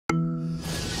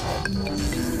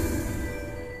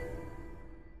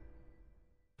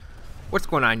What's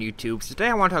going on, YouTube? So today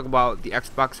I want to talk about the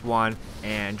Xbox One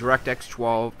and DirectX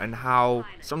 12 and how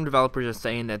some developers are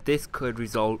saying that this could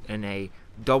result in a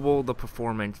double the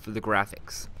performance for the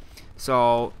graphics.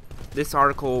 So this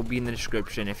article will be in the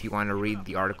description if you want to read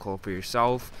the article for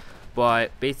yourself,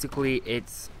 but basically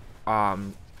it's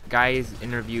guys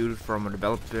interviewed from a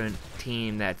development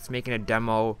team that's making a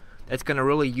demo that's going to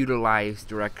really utilize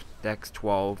DirectX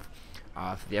 12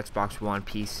 for the Xbox One,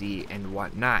 PC, and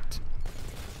whatnot.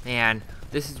 And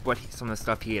this is what some of the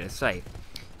stuff he had to say.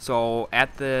 So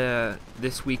at the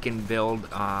This Week in Build,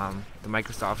 the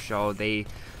Microsoft show, they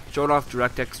showed off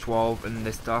DirectX 12 and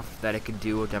the stuff that it could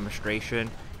do, a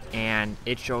demonstration, and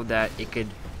it showed that it could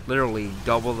literally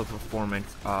double the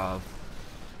performance of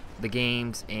the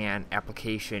games and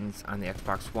applications on the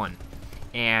Xbox One.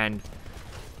 And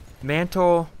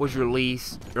Mantle was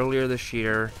released earlier this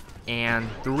year, and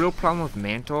the real problem with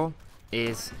Mantle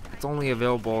is it's only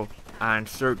available on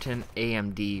certain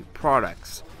AMD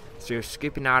products, so you're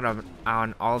skipping out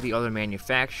on all the other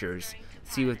manufacturers.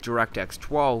 See, with DirectX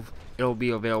 12, it'll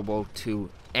be available to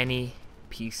any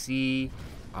PC,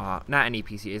 not any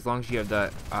PC, as long as you have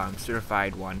the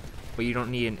certified one, but you don't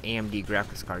need an AMD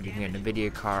graphics card. You can get an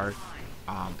NVIDIA card.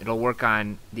 It'll work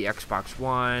on the Xbox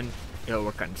One, it'll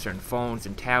work on certain phones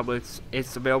and tablets.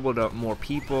 It's available to more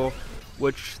people,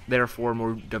 which therefore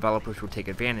more developers will take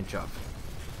advantage of.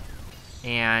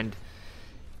 And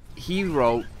he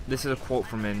wrote, this is a quote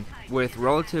from him, "With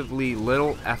relatively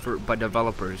little effort by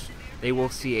developers, they will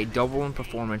see a double in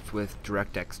performance with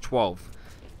DirectX 12.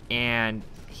 And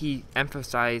he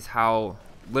emphasized how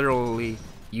literally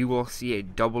you will see a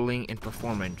doubling in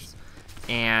performance.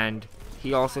 And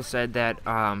he also said that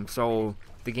so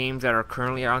the games that are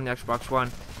currently on the Xbox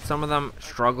One, some of them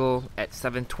struggle at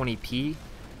 720p.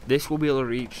 This will be able to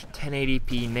reach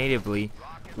 1080p natively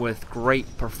with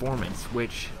great performance,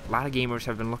 which a lot of gamers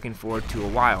have been looking forward to a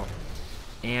while.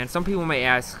 And some people may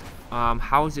ask,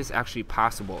 how is this actually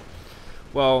possible?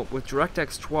 Well, with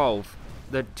DirectX 12,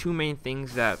 the two main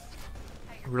things that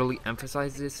really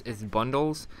emphasize this is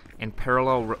bundles and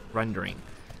parallel rendering.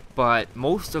 But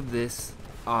most of this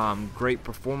great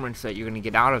performance that you're going to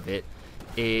get out of it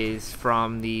is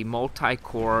from the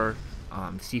multi-core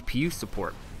CPU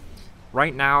support.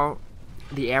 Right now,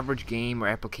 the average game or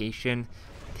application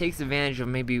takes advantage of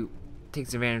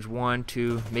 1,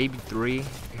 2, maybe 3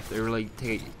 if they really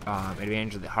take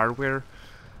advantage of the hardware.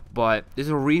 But there's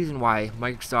a reason why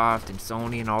Microsoft and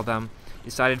Sony and all them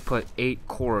decided to put 8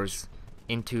 cores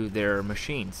into their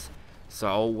machines.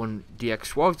 So when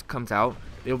DX12 comes out,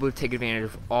 they'll be able to take advantage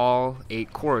of all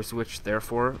 8 cores, which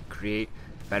therefore create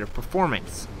better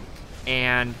performance.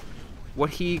 And what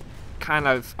he kind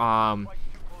of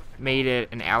made it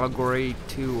an allegory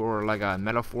to, or like a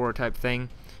metaphor type thing,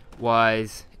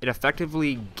 was it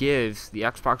effectively gives the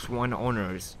Xbox One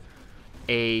owners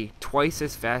a twice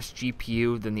as fast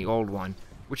GPU than the old one,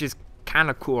 which is kind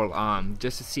of cool.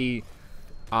 Just to see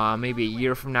maybe a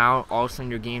year from now, all of a sudden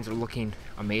your games are looking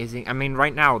amazing. I mean,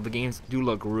 right now the games do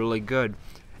look really good,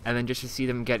 and then just to see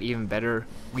them get even better.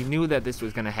 We knew that this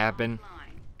was going to happen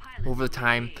over the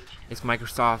time as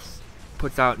Microsoft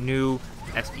puts out new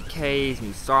SDKs,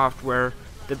 new software,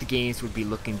 that the games would be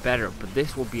looking better. But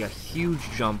this will be a huge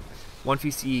jump once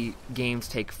we see games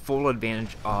take full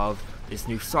advantage of this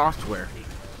new software.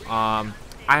 I'm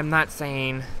not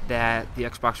saying that the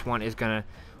Xbox One is going to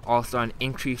all of a sudden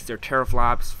increase their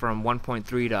teraflops from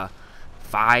 1.3 to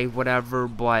 5 whatever,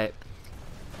 but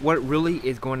what it really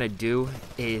is going to do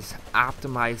is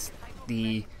optimize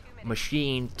the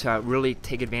machine to really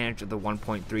take advantage of the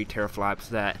 1.3 teraflops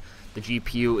that the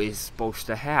GPU is supposed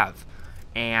to have.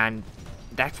 And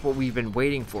that's what we've been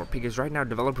waiting for, because right now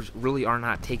developers really are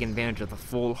not taking advantage of the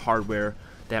full hardware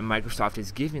that Microsoft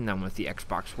is giving them with the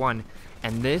Xbox One,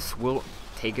 and this will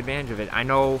take advantage of it. I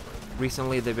know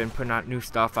recently they've been putting out new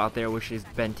stuff out there which has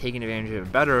been taking advantage of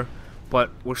it better, but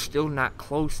we're still not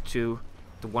close to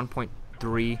the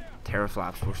 1.3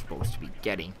 teraflops we're supposed to be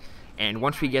getting. And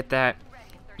once we get that,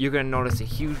 you're going to notice a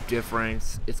huge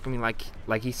difference. It's going to be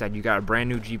like he said, you got a brand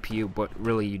new GPU, but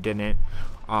really you didn't.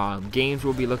 Games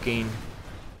will be looking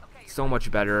so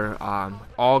much better.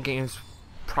 All games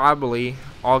will be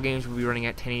running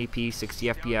at 1080p 60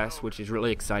 FPS, which is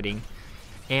really exciting.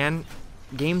 And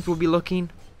games will be looking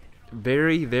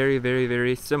very, very, very,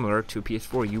 very similar to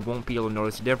PS4. You won't be able to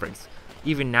notice a difference.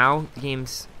 Even now, the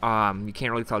games, you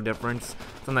can't really tell a difference.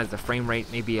 Sometimes the frame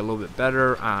rate may be a little bit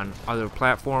better on other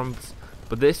platforms,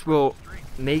 but this will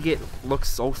make it look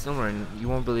so similar and you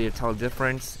won't be able to tell a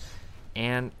difference.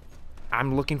 And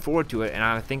I'm looking forward to it, and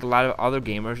I think a lot of other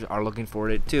gamers are looking forward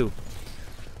to it too.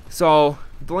 So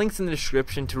the link's in the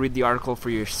description to read the article for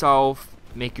yourself,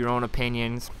 make your own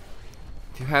opinions.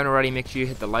 If you haven't already, make sure you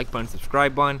hit the like button,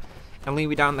 subscribe button, and leave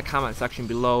me down in the comment section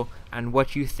below on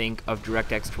what you think of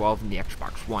DirectX 12 and the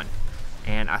Xbox One.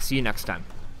 And I'll see you next time.